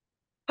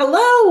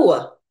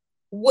Hello.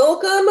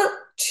 Welcome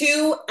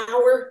to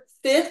our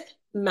fifth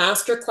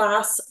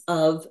masterclass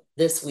of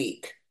this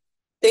week.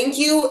 Thank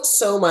you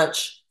so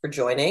much for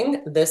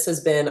joining. This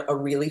has been a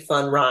really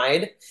fun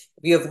ride.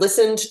 If you have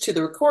listened to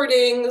the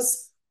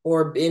recordings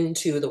or been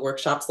to the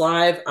workshops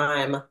live,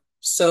 I'm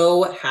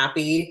so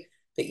happy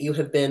that you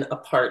have been a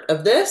part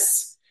of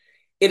this.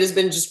 It has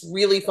been just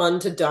really fun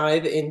to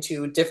dive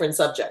into different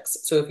subjects.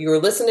 So if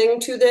you're listening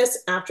to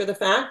this after the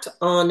fact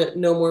on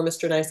No More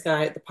Mr. Nice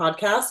Guy, the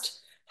podcast,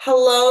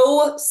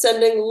 hello,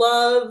 sending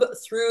love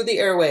through the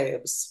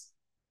airwaves.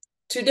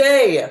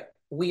 Today,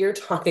 we are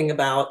talking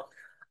about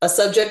a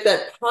subject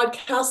that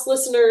podcast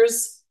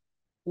listeners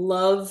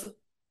love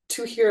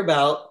to hear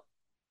about: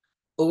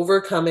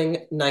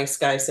 overcoming nice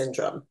guy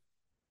syndrome.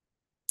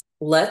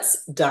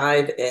 Let's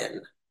dive in.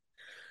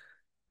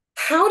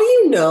 How do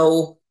you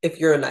know if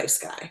you're a nice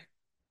guy?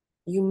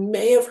 You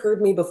may have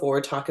heard me before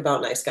talk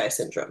about nice guy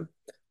syndrome.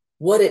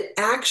 What it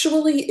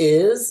actually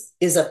is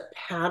a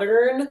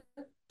pattern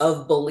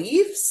of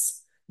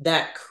beliefs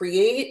that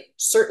create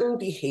certain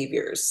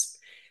behaviors.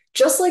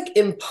 Just like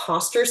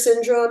imposter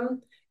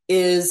syndrome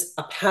is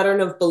a pattern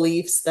of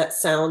beliefs that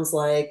sounds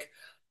like,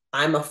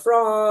 I'm a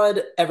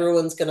fraud,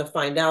 everyone's going to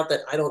find out that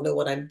I don't know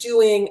what I'm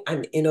doing,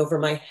 I'm in over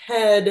my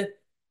head,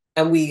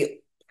 and we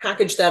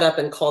package that up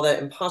and call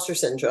that imposter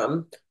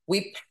syndrome.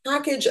 We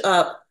package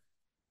up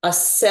a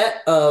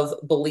set of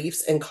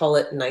beliefs and call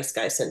it nice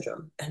guy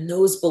syndrome. And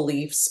those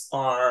beliefs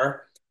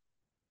are: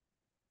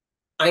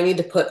 I need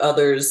to put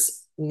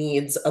others'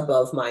 needs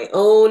above my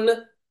own.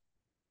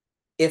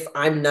 If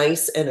I'm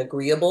nice and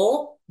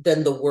agreeable,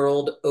 then the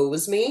world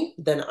owes me.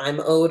 Then I'm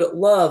owed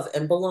love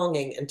and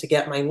belonging and to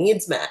get my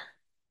needs met.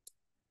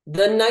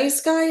 The nice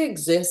guy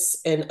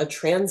exists in a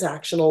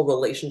transactional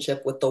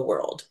relationship with the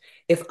world.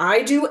 If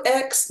I do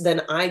X,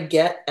 then I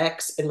get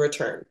X in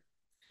return.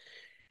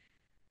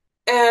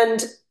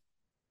 And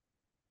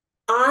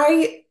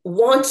I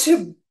want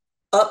to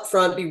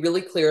upfront be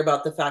really clear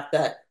about the fact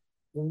that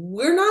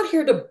we're not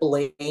here to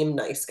blame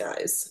nice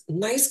guys.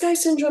 Nice guy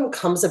syndrome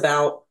comes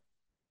about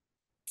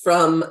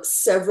from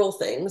several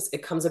things.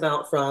 It comes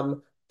about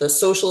from the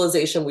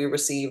socialization we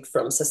received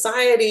from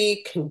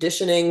society,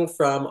 conditioning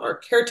from our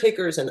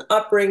caretakers and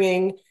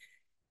upbringing.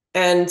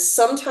 And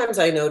sometimes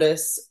I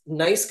notice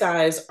nice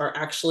guys are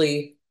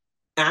actually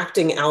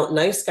acting out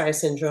nice guy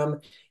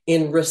syndrome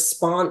in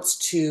response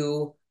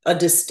to a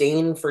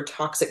disdain for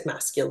toxic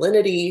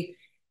masculinity,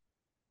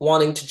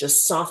 wanting to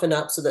just soften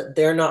up so that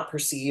they're not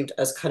perceived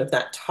as kind of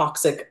that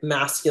toxic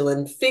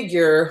masculine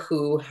figure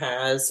who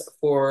has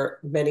for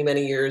many,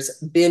 many years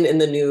been in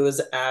the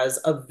news as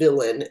a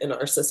villain in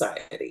our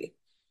society.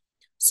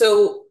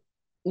 So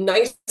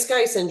nice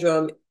guy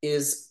syndrome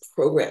is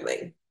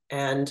programming.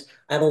 And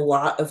I have a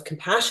lot of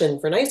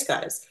compassion for nice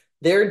guys.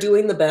 They're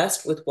doing the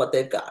best with what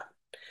they've got.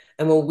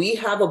 And when we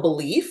have a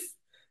belief,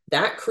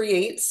 that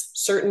creates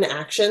certain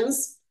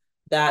actions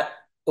that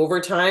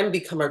over time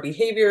become our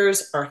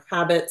behaviors, our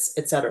habits,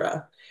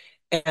 etc.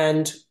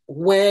 And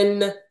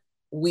when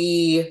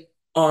we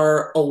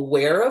are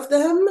aware of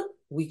them,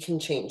 we can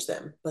change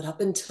them. But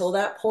up until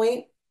that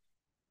point,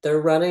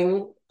 they're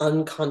running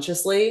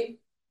unconsciously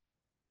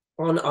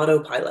on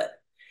autopilot.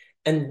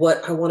 And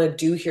what I want to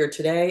do here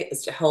today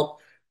is to help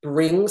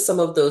bring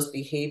some of those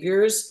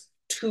behaviors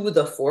to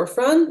the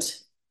forefront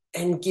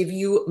and give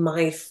you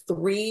my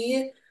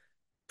three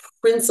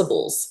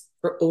principles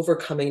for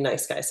overcoming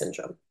nice guy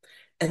syndrome.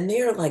 And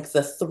they are like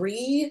the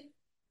three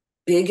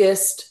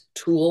biggest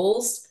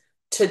tools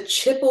to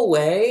chip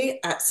away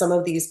at some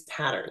of these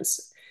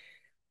patterns.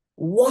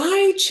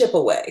 Why chip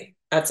away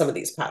at some of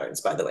these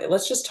patterns, by the way?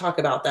 Let's just talk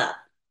about that.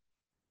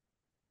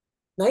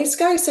 Nice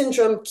guy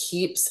syndrome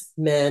keeps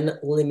men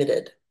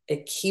limited.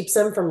 It keeps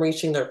them from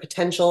reaching their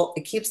potential.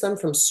 It keeps them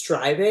from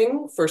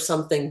striving for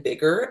something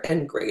bigger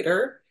and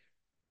greater.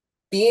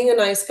 Being a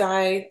nice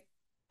guy,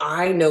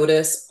 I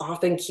notice,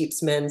 often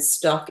keeps men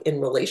stuck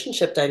in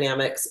relationship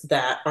dynamics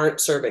that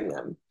aren't serving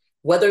them,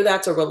 whether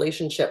that's a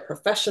relationship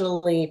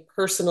professionally,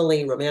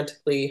 personally,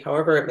 romantically,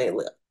 however it may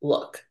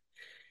look.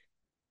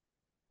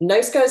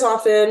 Nice guys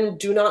often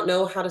do not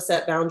know how to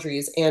set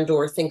boundaries and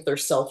or think they're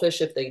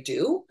selfish if they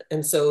do.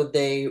 And so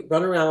they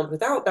run around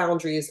without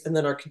boundaries and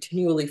then are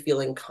continually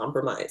feeling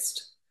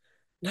compromised.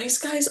 Nice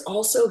guys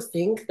also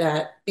think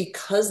that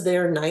because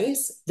they're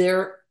nice,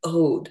 they're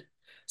owed.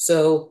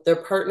 So their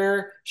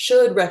partner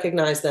should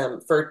recognize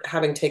them for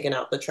having taken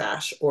out the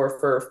trash or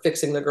for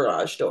fixing the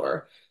garage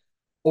door.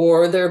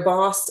 Or their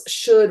boss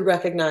should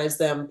recognize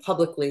them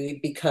publicly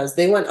because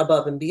they went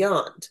above and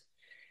beyond.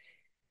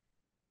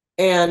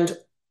 And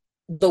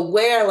the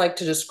way I like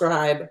to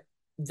describe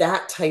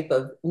that type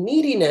of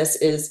neediness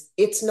is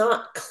it's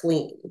not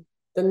clean.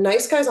 The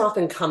nice guy's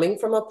often coming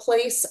from a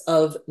place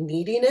of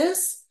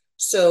neediness.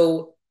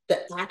 So the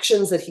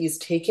actions that he's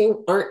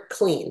taking aren't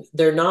clean.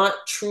 They're not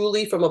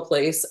truly from a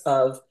place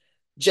of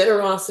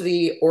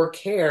generosity or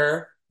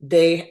care.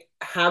 They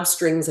have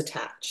strings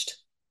attached.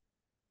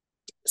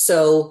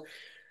 So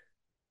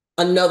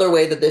Another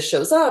way that this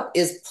shows up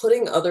is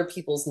putting other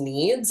people's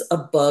needs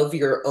above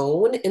your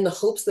own in the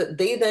hopes that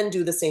they then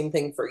do the same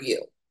thing for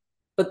you.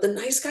 But the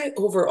nice guy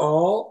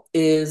overall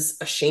is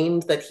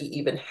ashamed that he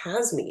even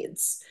has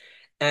needs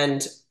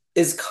and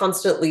is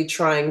constantly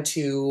trying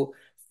to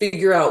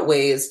figure out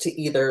ways to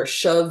either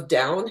shove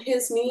down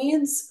his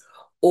needs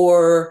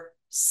or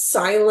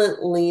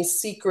silently,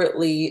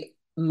 secretly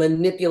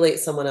manipulate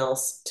someone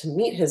else to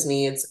meet his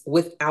needs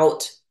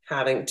without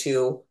having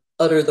to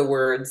utter the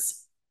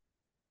words,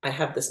 I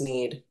have this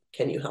need.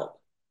 Can you help?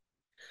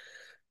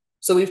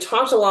 So we've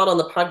talked a lot on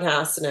the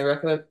podcast, and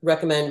I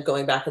recommend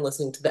going back and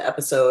listening to the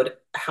episode,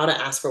 How to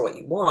Ask for What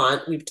You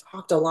Want. We've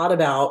talked a lot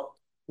about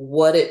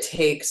what it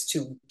takes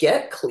to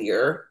get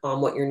clear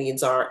on what your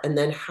needs are, and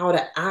then how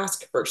to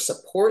ask for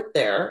support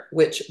there,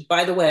 which,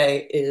 by the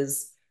way,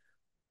 is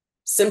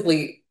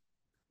simply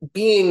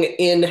being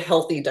in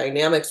healthy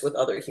dynamics with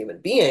other human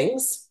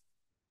beings.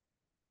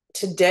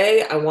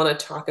 Today, I want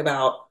to talk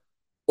about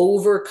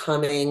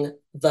overcoming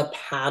the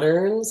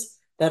patterns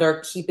that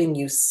are keeping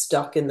you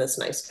stuck in this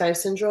nice guy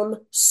syndrome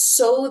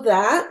so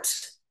that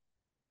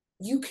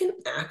you can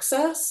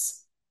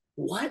access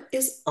what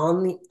is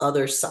on the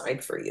other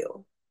side for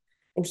you.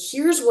 And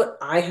here's what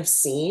I have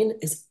seen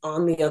is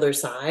on the other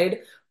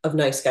side of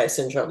nice guy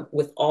syndrome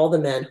with all the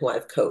men who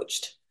I've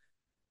coached.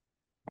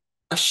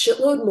 A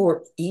shitload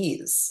more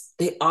ease.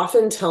 They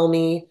often tell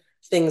me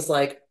things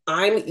like,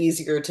 I'm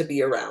easier to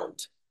be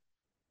around.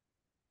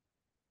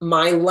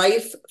 My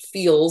life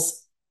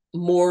feels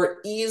more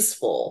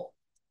easeful.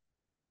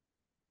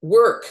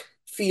 Work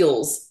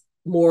feels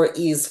more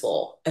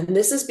easeful. And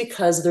this is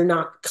because they're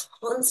not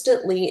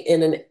constantly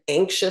in an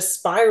anxious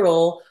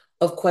spiral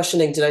of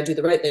questioning, did I do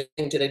the right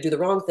thing? Did I do the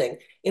wrong thing?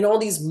 In all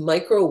these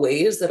micro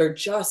ways that are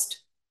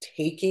just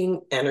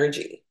taking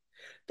energy.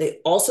 They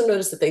also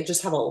notice that they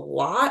just have a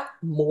lot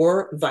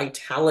more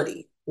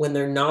vitality when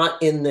they're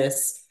not in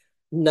this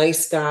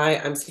nice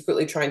guy, I'm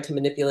secretly trying to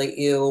manipulate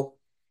you.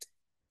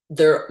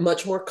 They're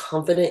much more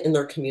confident in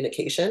their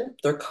communication.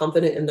 They're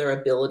confident in their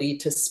ability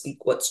to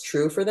speak what's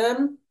true for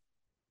them.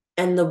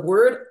 And the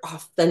word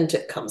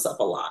authentic comes up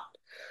a lot.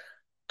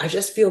 I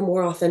just feel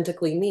more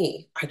authentically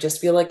me. I just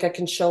feel like I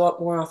can show up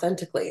more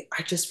authentically.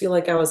 I just feel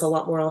like I was a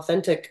lot more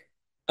authentic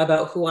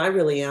about who I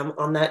really am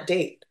on that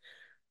date.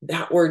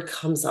 That word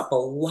comes up a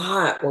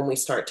lot when we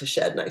start to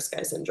shed nice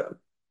guy syndrome.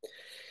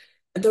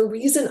 And the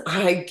reason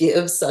I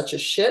give such a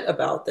shit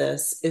about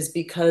this is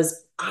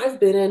because I've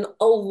been in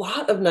a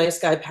lot of nice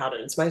guy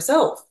patterns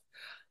myself.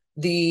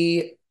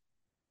 The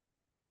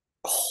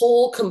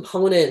whole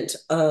component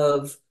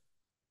of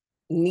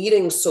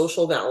needing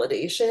social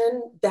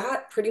validation,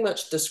 that pretty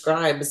much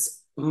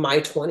describes my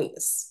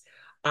 20s.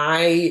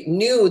 I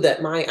knew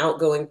that my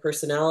outgoing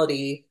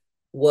personality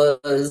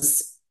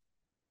was,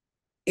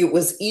 it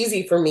was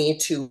easy for me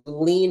to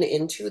lean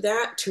into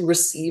that to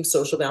receive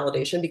social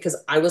validation because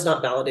I was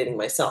not validating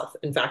myself.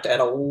 In fact, I had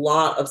a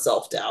lot of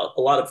self doubt,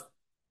 a lot of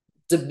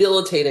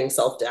debilitating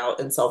self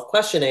doubt and self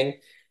questioning.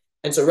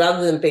 And so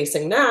rather than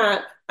facing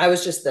that, I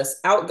was just this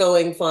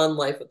outgoing, fun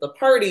life at the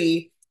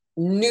party,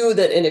 knew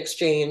that in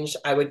exchange,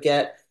 I would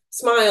get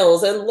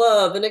smiles and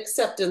love and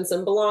acceptance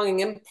and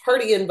belonging and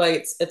party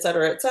invites, et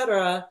cetera, et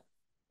cetera.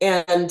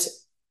 And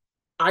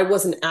I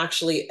wasn't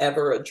actually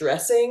ever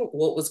addressing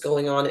what was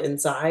going on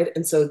inside.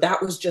 And so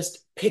that was just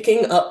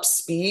picking up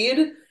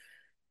speed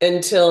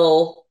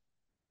until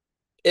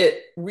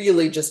it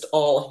really just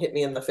all hit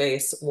me in the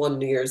face one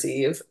New Year's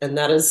Eve. And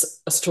that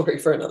is a story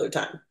for another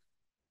time.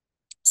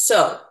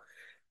 So,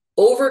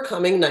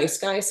 overcoming nice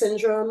guy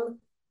syndrome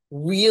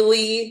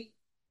really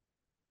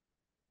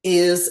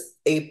is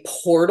a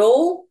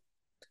portal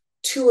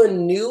to a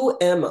new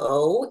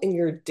MO in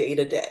your day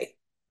to day.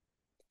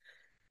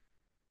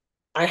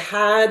 I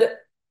had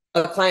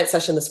a client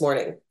session this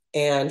morning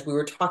and we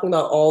were talking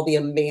about all the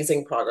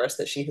amazing progress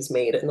that she has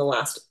made in the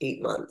last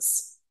 8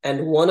 months.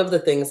 And one of the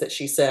things that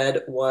she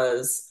said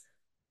was,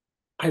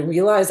 I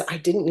realized I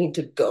didn't need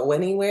to go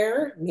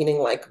anywhere, meaning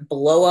like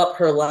blow up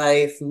her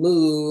life,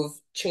 move,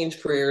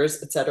 change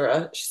careers,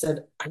 etc. She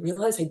said, I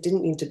realized I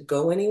didn't need to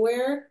go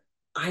anywhere.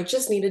 I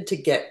just needed to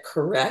get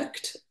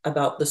correct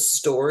about the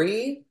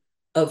story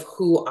of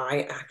who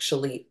I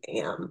actually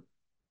am.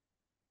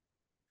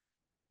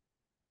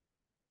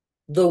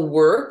 The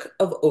work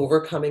of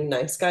overcoming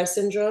nice guy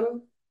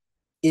syndrome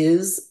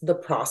is the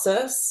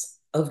process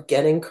of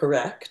getting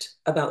correct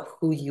about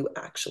who you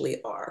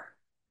actually are.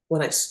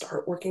 When I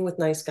start working with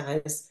nice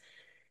guys,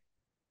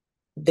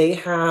 they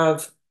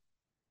have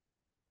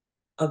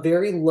a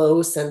very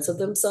low sense of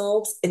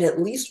themselves in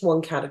at least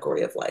one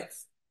category of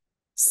life.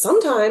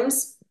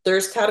 Sometimes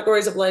there's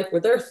categories of life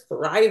where they're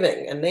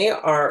thriving and they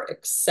are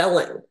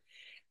excelling.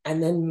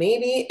 And then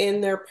maybe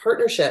in their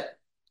partnership,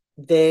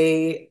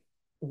 they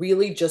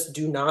really just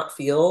do not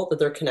feel that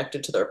they're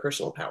connected to their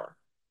personal power.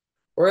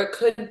 Or it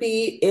could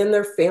be in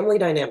their family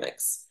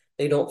dynamics.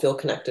 They don't feel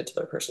connected to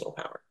their personal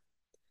power.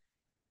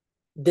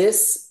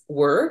 This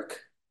work,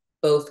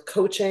 both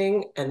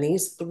coaching and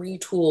these three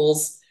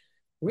tools,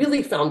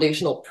 really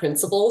foundational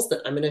principles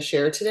that I'm going to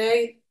share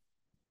today,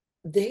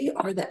 They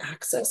are the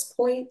access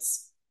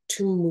points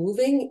to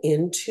moving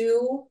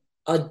into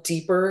a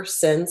deeper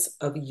sense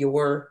of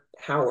your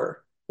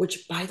power,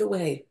 which, by the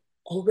way,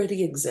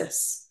 already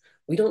exists.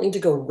 We don't need to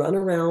go run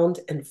around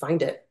and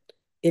find it.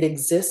 It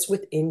exists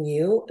within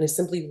you and is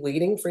simply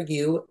waiting for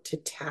you to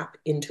tap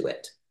into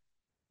it.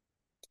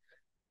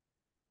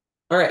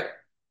 All right.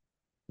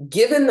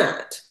 Given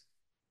that,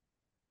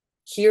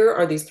 here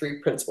are these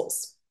three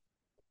principles.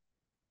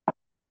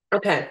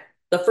 Okay.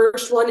 The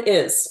first one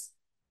is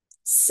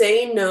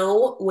say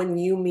no when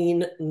you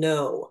mean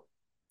no.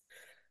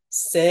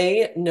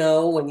 Say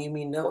no when you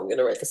mean no. I'm going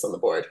to write this on the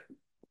board.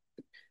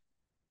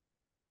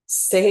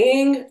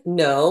 Saying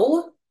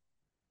no,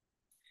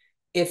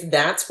 if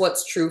that's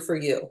what's true for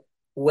you,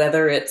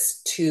 whether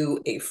it's to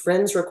a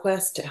friend's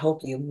request to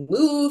help you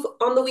move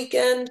on the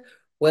weekend,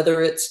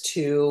 whether it's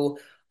to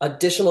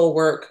additional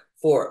work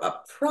for a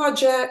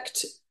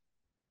project,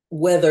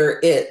 whether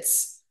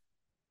it's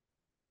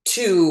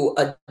to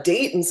a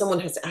date and someone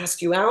has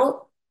asked you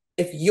out,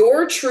 if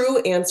your true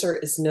answer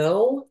is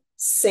no,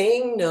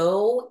 saying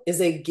no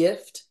is a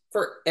gift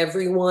for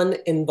everyone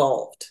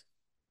involved.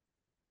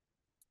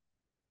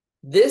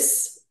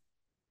 This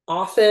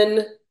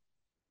often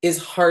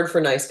is hard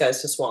for nice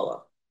guys to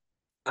swallow.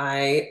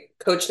 I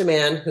coached a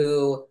man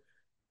who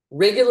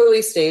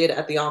regularly stayed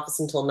at the office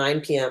until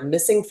 9 p.m.,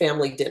 missing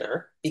family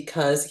dinner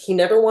because he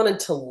never wanted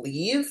to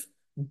leave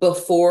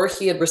before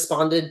he had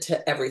responded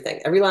to everything,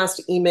 every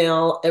last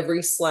email,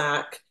 every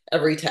Slack,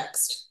 every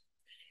text.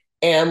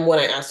 And when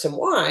I asked him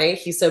why,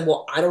 he said,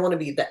 well, I don't want to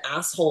be the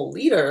asshole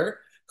leader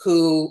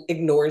who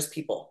ignores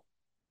people.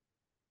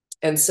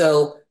 And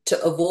so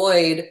to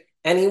avoid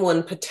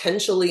anyone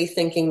potentially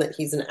thinking that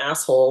he's an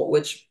asshole,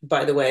 which,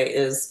 by the way,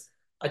 is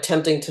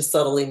attempting to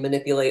subtly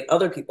manipulate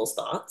other people's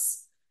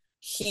thoughts,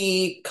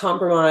 he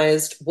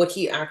compromised what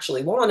he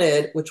actually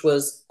wanted, which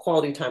was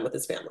quality time with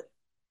his family.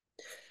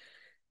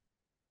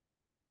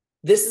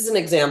 This is an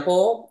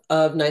example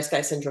of nice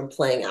guy syndrome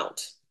playing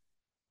out.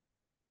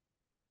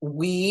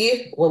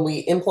 When we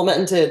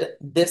implemented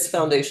this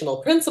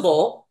foundational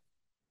principle,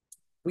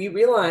 we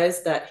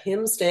realized that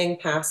him staying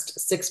past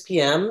 6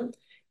 p.m.,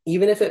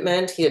 even if it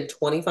meant he had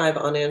 25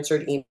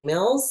 unanswered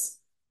emails,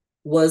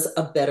 was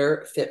a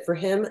better fit for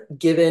him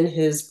given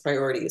his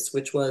priorities,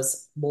 which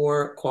was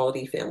more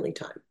quality family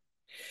time.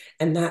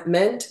 And that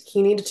meant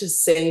he needed to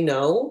say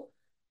no,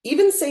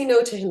 even say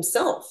no to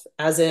himself,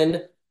 as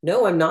in,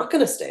 no, I'm not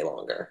going to stay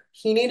longer.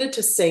 He needed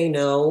to say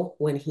no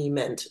when he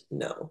meant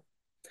no.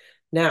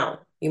 Now,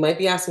 you might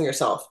be asking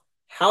yourself,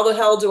 how the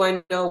hell do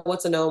I know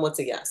what's a no and what's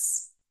a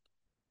yes?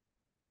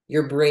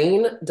 Your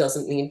brain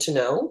doesn't need to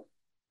know.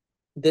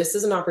 This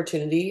is an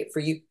opportunity for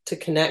you to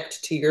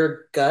connect to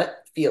your gut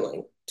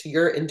feeling, to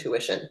your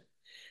intuition.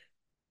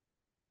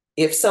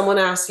 If someone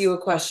asks you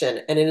a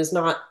question and it is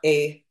not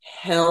a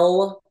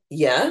hell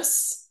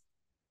yes,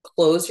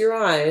 close your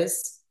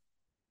eyes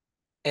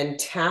and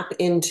tap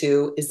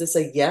into, is this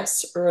a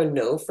yes or a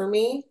no for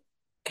me?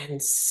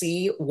 And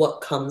see what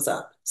comes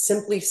up.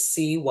 Simply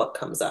see what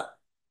comes up.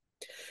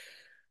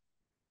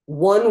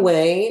 One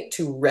way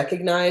to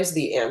recognize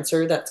the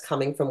answer that's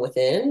coming from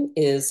within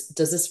is,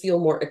 does this feel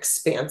more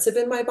expansive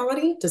in my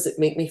body? Does it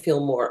make me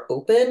feel more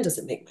open? Does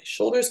it make my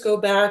shoulders go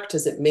back?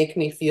 Does it make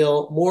me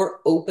feel more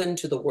open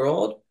to the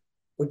world?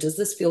 Or does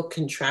this feel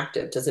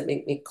contractive? Does it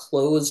make me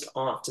closed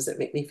off? Does it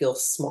make me feel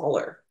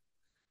smaller?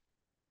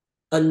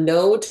 A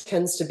no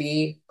tends to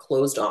be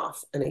closed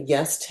off, and a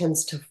yes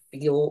tends to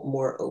feel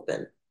more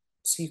open.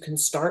 So you can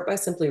start by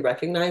simply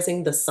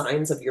recognizing the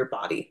signs of your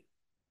body.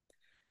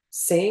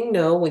 Saying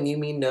no when you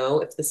mean no,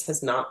 if this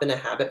has not been a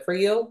habit for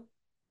you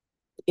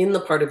in the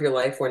part of your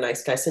life where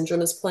nice guy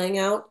syndrome is playing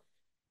out,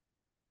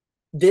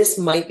 this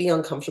might be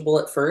uncomfortable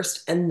at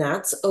first, and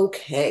that's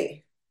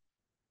okay.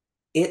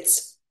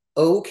 It's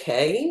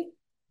okay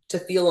to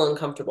feel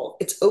uncomfortable.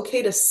 It's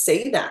okay to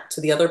say that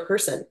to the other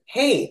person.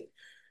 Hey,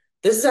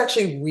 this is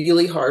actually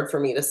really hard for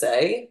me to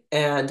say,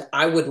 and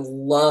I would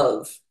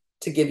love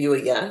to give you a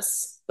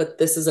yes, but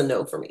this is a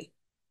no for me.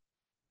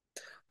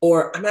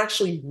 Or I'm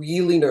actually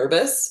really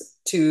nervous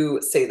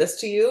to say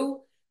this to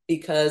you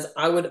because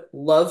I would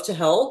love to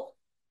help,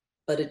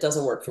 but it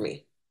doesn't work for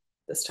me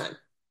this time.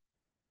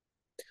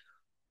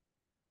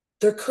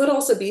 There could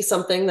also be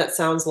something that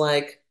sounds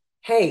like,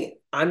 hey,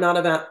 I'm not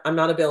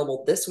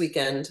available this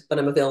weekend, but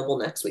I'm available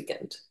next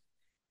weekend.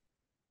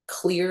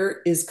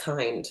 Clear is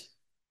kind.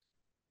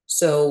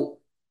 So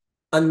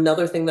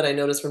another thing that I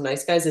notice from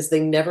nice guys is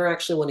they never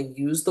actually want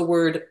to use the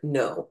word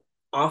no.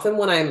 Often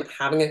when I'm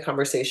having a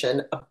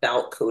conversation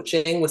about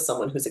coaching with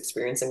someone who's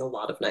experiencing a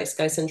lot of nice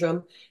guy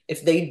syndrome,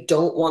 if they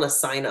don't want to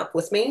sign up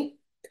with me,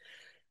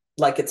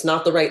 like it's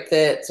not the right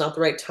fit, it's not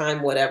the right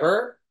time,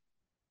 whatever,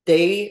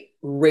 they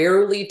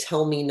rarely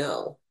tell me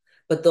no.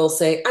 But they'll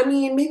say, I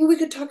mean, maybe we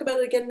could talk about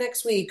it again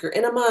next week or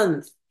in a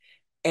month.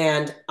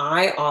 And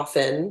I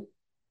often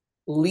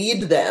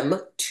lead them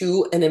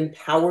to an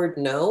empowered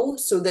no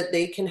so that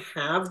they can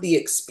have the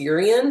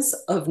experience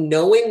of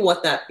knowing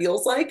what that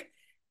feels like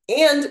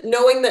and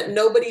knowing that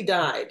nobody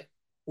died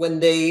when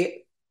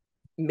they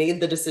made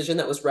the decision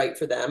that was right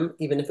for them,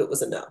 even if it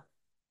was a no.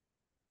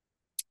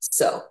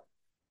 So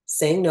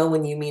saying no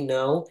when you mean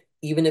no,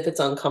 even if it's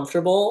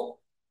uncomfortable,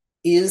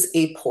 is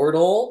a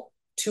portal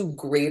to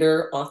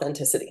greater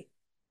authenticity.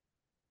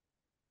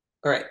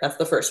 All right, that's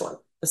the first one.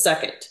 The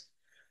second,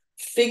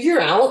 figure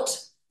out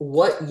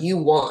what you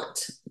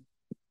want.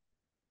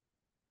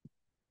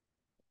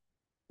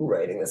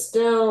 Writing this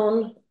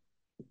down.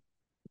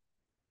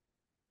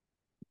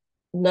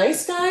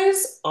 Nice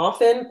guys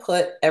often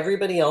put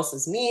everybody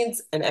else's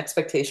needs and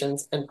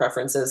expectations and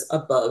preferences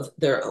above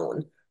their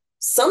own.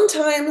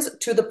 Sometimes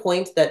to the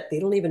point that they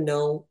don't even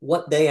know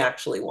what they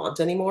actually want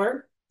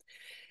anymore.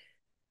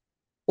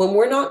 When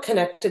we're not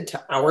connected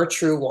to our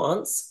true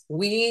wants,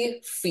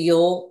 we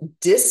feel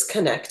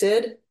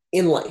disconnected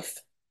in life.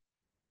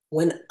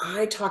 When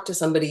I talk to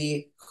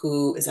somebody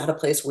who is at a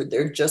place where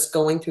they're just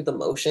going through the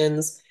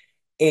motions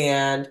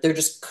and they're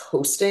just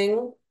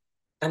coasting,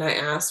 and I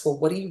ask, well,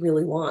 what do you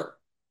really want?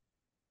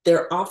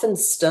 They're often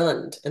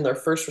stunned, and their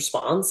first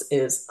response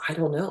is, I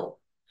don't know.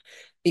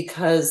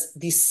 Because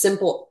the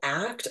simple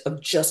act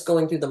of just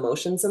going through the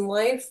motions in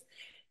life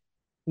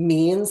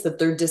means that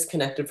they're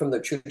disconnected from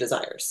their true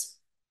desires.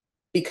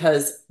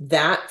 Because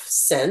that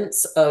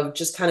sense of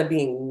just kind of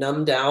being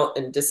numbed out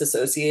and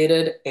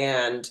disassociated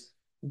and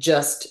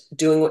just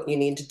doing what you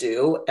need to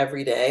do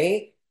every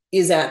day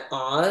is at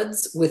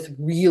odds with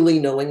really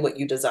knowing what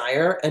you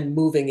desire and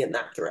moving in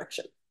that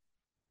direction.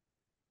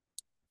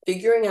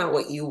 Figuring out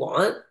what you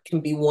want can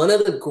be one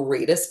of the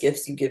greatest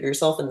gifts you give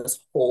yourself in this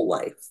whole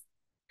life.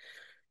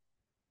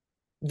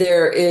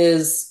 There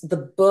is the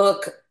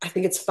book, I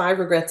think it's Five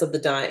Regrets of the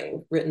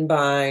Dying, written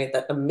by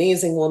that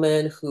amazing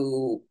woman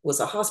who was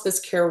a hospice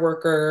care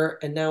worker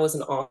and now is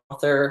an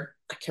author.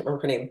 I can't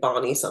remember her name,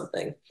 Bonnie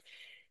something.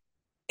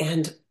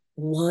 And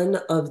one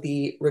of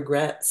the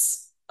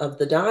regrets of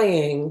the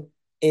dying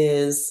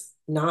is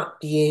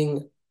not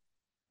being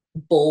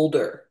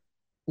bolder,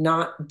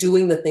 not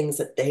doing the things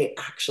that they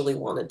actually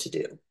wanted to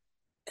do.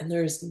 And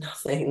there's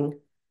nothing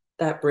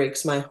that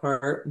breaks my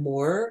heart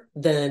more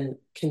than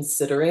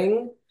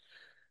considering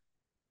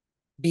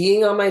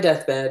being on my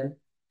deathbed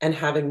and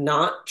having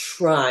not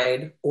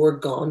tried or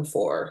gone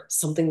for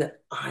something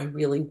that I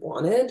really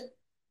wanted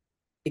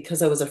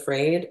because I was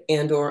afraid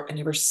and or I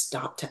never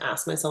stopped to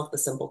ask myself the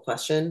simple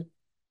question,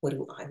 what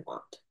do I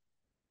want?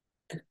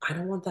 And I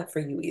don't want that for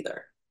you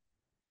either.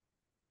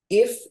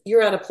 If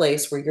you're at a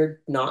place where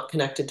you're not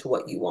connected to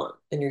what you want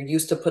and you're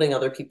used to putting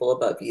other people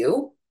above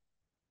you,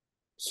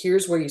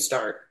 here's where you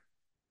start.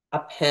 A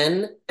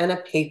pen and a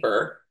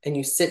paper, and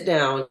you sit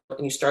down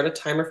and you start a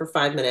timer for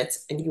 5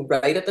 minutes and you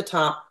write at the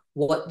top,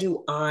 what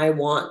do I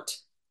want?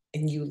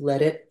 And you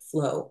let it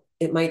flow.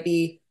 It might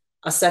be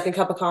a second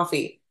cup of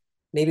coffee.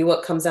 Maybe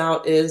what comes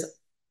out is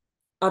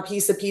a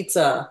piece of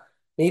pizza.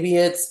 Maybe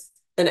it's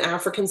an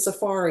African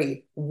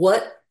safari.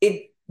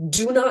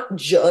 Do not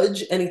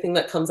judge anything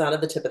that comes out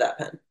of the tip of that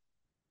pen.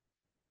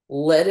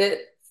 Let it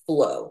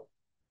flow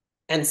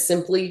and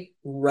simply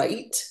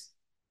write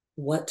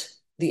what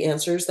the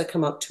answers that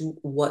come up to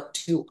what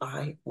do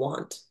I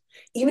want.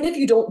 Even if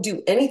you don't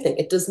do anything,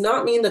 it does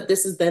not mean that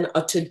this is then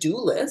a to-do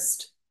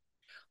list.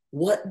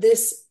 What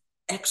this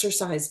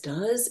exercise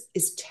does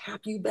is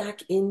tap you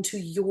back into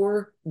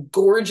your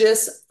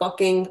gorgeous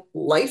fucking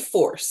life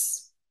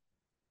force.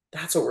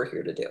 That's what we're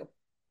here to do.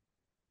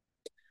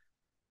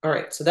 All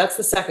right, so that's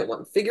the second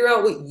one. Figure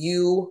out what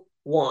you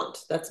want.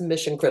 That's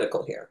mission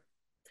critical here.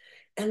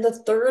 And the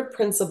third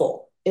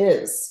principle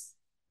is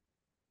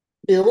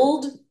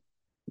build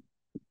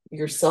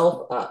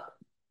yourself up.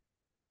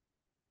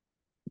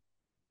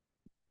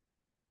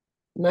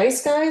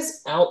 Nice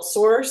guys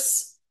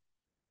outsource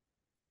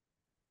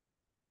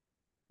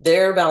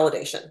their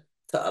validation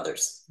to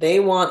others. They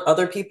want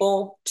other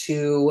people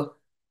to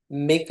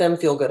make them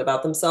feel good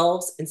about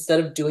themselves instead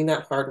of doing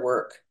that hard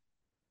work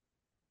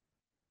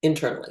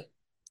internally.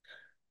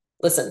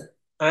 Listen,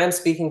 I'm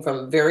speaking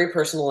from very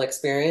personal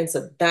experience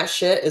that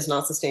shit is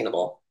not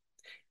sustainable.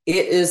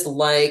 It is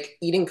like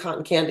eating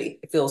cotton candy.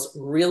 It feels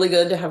really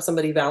good to have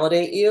somebody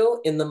validate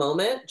you in the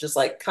moment, just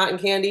like cotton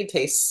candy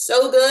tastes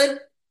so good.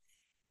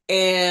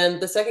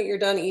 And the second you're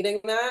done eating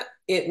that,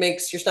 it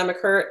makes your stomach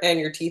hurt and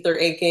your teeth are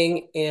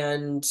aching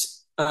and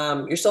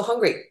you're still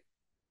hungry.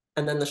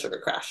 And then the sugar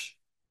crash.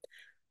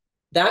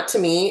 That to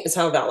me is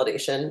how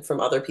validation from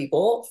other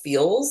people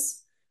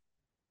feels.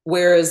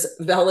 Whereas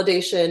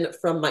validation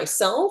from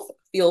myself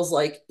feels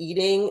like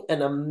eating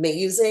an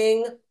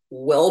amazing,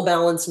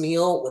 well-balanced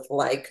meal with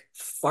like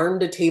farm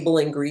to table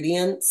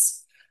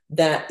ingredients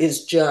that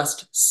is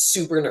just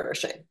super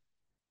nourishing.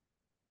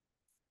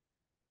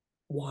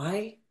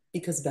 Why?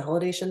 Because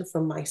validation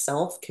from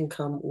myself can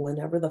come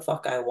whenever the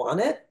fuck I want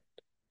it.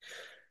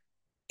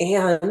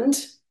 And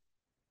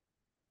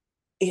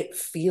it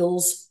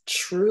feels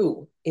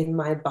true in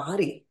my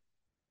body.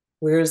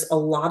 Whereas a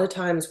lot of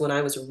times when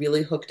I was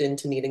really hooked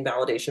into needing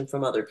validation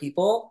from other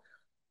people,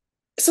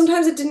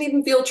 sometimes it didn't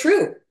even feel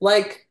true.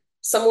 Like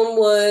someone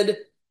would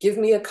give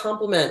me a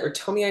compliment or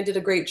tell me I did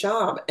a great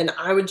job, and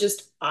I would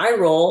just eye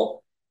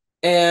roll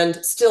and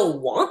still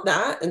want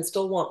that and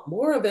still want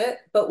more of it,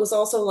 but was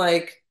also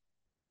like,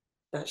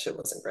 that shit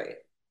wasn't great.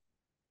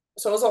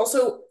 So I was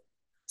also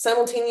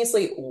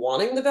simultaneously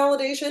wanting the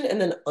validation and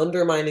then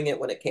undermining it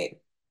when it came.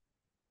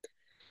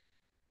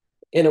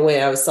 In a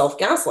way, I was self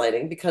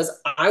gaslighting because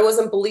I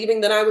wasn't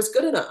believing that I was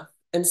good enough.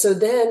 And so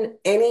then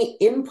any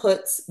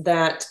inputs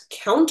that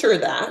counter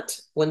that,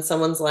 when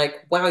someone's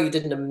like, wow, you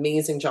did an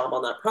amazing job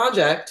on that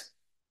project,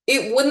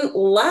 it wouldn't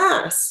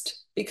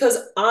last because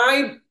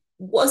I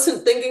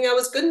wasn't thinking I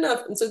was good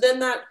enough. And so then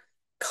that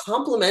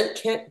compliment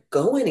can't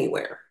go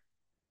anywhere.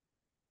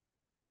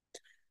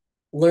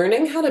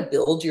 Learning how to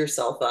build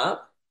yourself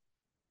up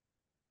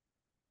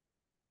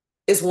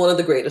is one of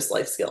the greatest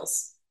life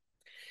skills.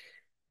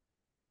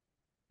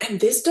 And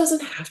this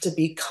doesn't have to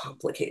be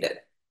complicated.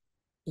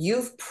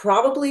 You've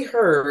probably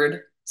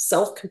heard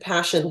self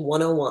compassion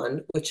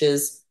 101, which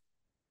is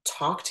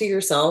talk to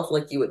yourself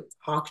like you would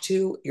talk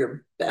to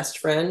your best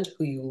friend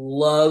who you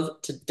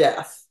love to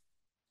death.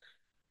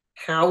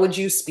 How would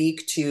you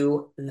speak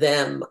to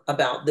them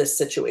about this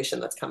situation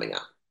that's coming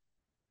up?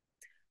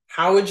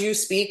 How would you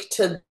speak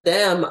to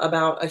them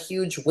about a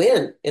huge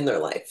win in their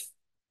life?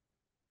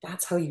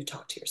 That's how you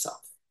talk to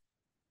yourself.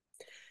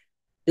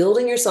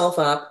 Building yourself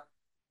up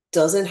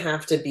doesn't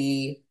have to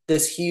be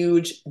this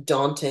huge,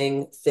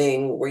 daunting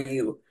thing where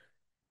you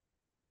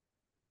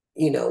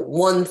know,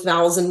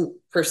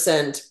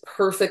 1000%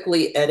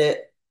 perfectly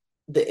edit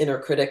the inner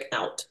critic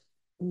out.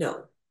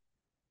 No,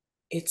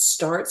 it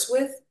starts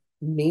with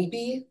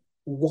maybe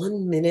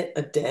 1 minute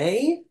a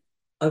day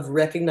of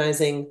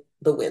recognizing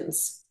the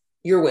wins,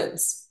 your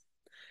wins.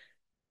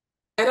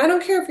 And I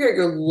don't care if you're at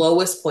your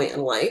lowest point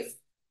in life,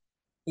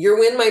 your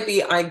win might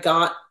be I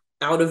got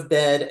out of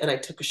bed and I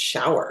took a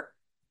shower,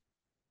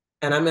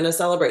 and I'm going to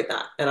celebrate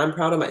that. And I'm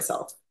proud of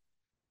myself.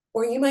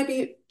 Or you might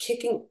be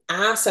kicking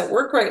ass at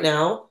work right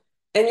now,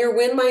 and your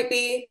win might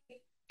be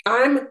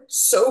I'm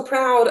so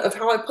proud of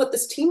how I put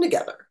this team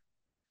together.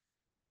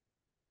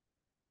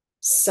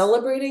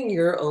 Celebrating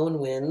your own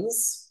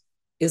wins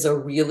is a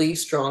really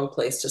strong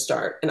place to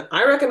start. And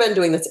I recommend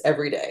doing this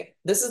every day.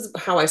 This is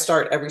how I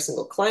start every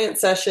single client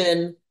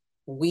session.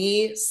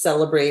 We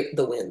celebrate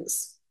the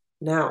wins.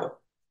 Now,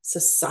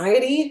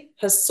 society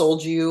has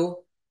sold you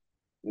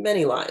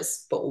many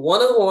lies, but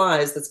one of the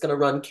lies that's going to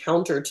run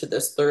counter to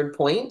this third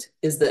point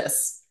is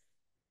this: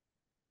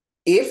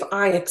 if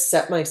I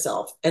accept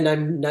myself and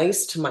I'm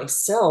nice to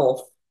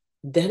myself,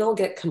 then I'll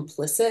get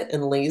complicit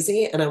and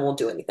lazy and I won't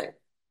do anything.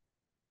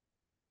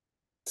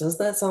 Does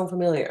that sound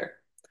familiar?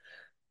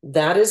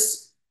 That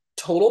is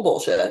total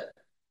bullshit,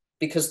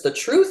 because the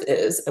truth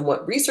is, and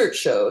what research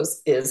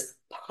shows is,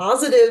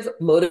 positive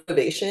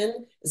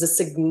motivation is a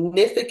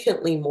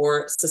significantly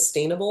more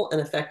sustainable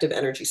and effective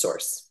energy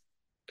source.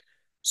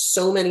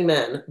 So many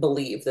men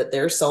believe that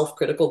their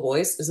self-critical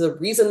voice is the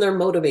reason they're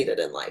motivated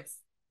in life.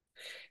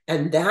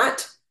 And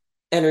that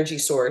energy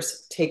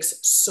source takes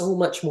so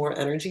much more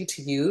energy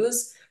to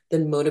use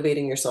than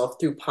motivating yourself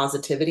through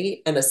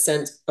positivity and a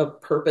sense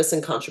of purpose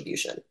and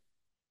contribution.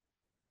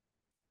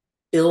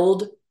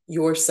 Build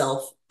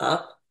yourself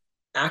up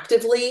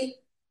actively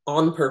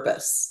on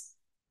purpose.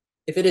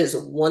 If it is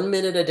 1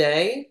 minute a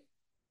day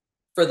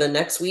for the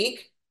next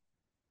week,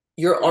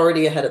 you're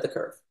already ahead of the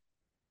curve.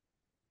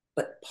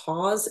 But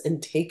pause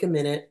and take a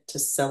minute to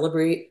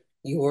celebrate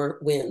your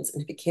wins.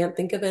 And if you can't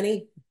think of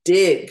any,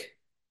 dig.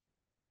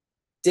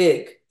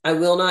 Dig. I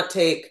will not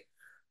take,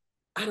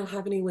 I don't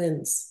have any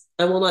wins.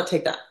 I will not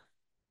take that.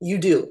 You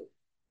do.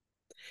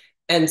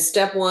 And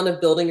step one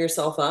of building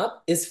yourself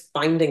up is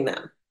finding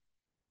them.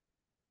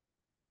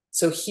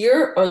 So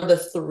here are the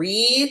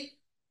 3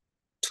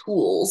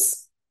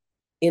 tools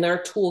in our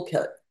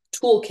toolkit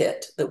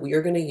that we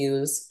are going to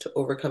use to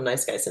overcome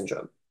nice guy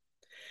syndrome.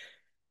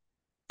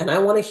 And I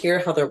want to hear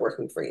how they're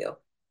working for you.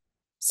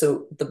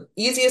 So the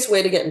easiest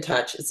way to get in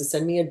touch is to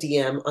send me a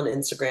DM on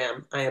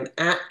Instagram. I am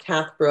at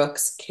Kath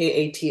Brooks,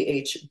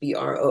 KathBrooks.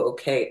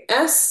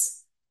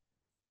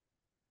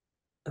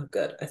 Oh,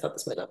 good. I thought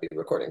this might not be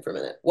recording for a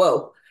minute.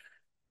 Whoa.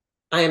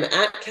 I am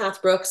at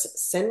Kath Brooks.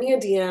 Send me a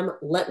DM.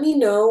 Let me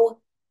know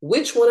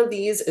which one of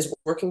these is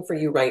working for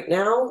you right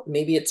now.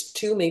 Maybe it's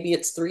 2, maybe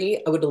it's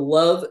 3. I would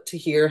love to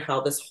hear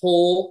how this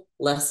whole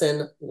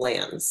lesson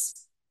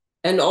lands.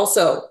 And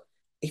also,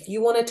 if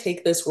you want to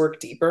take this work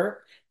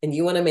deeper and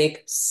you want to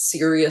make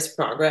serious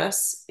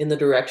progress in the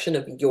direction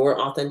of your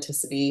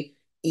authenticity,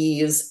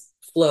 ease,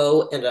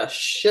 flow, and a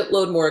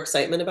shitload more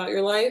excitement about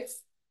your life,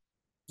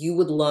 you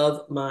would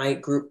love my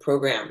group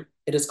program.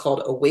 It is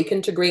called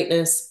Awaken to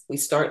Greatness. We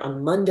start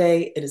on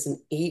Monday. It is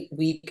an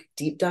 8-week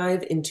deep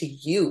dive into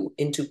you,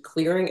 into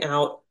clearing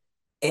out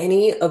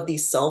any of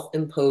these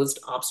self-imposed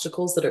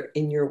obstacles that are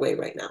in your way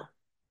right now.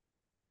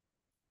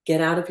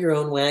 Get out of your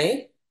own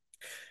way.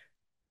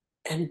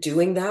 And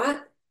doing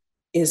that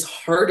is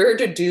harder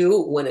to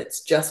do when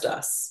it's just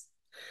us.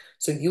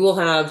 So you will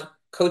have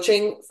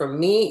coaching from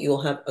me.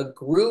 You'll have a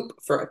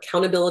group for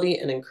accountability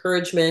and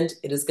encouragement.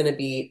 It is going to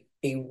be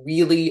a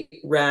really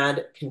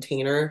rad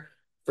container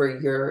for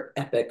your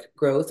epic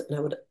growth. And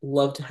I would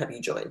love to have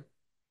you join.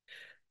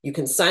 You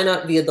can sign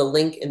up via the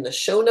link in the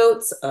show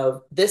notes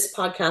of this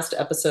podcast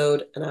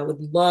episode, and I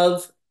would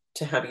love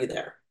to have you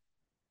there.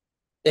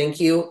 Thank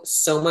you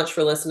so much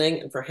for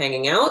listening and for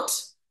hanging out.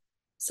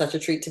 Such a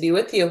treat to be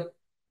with you.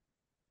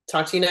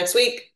 Talk to you next week.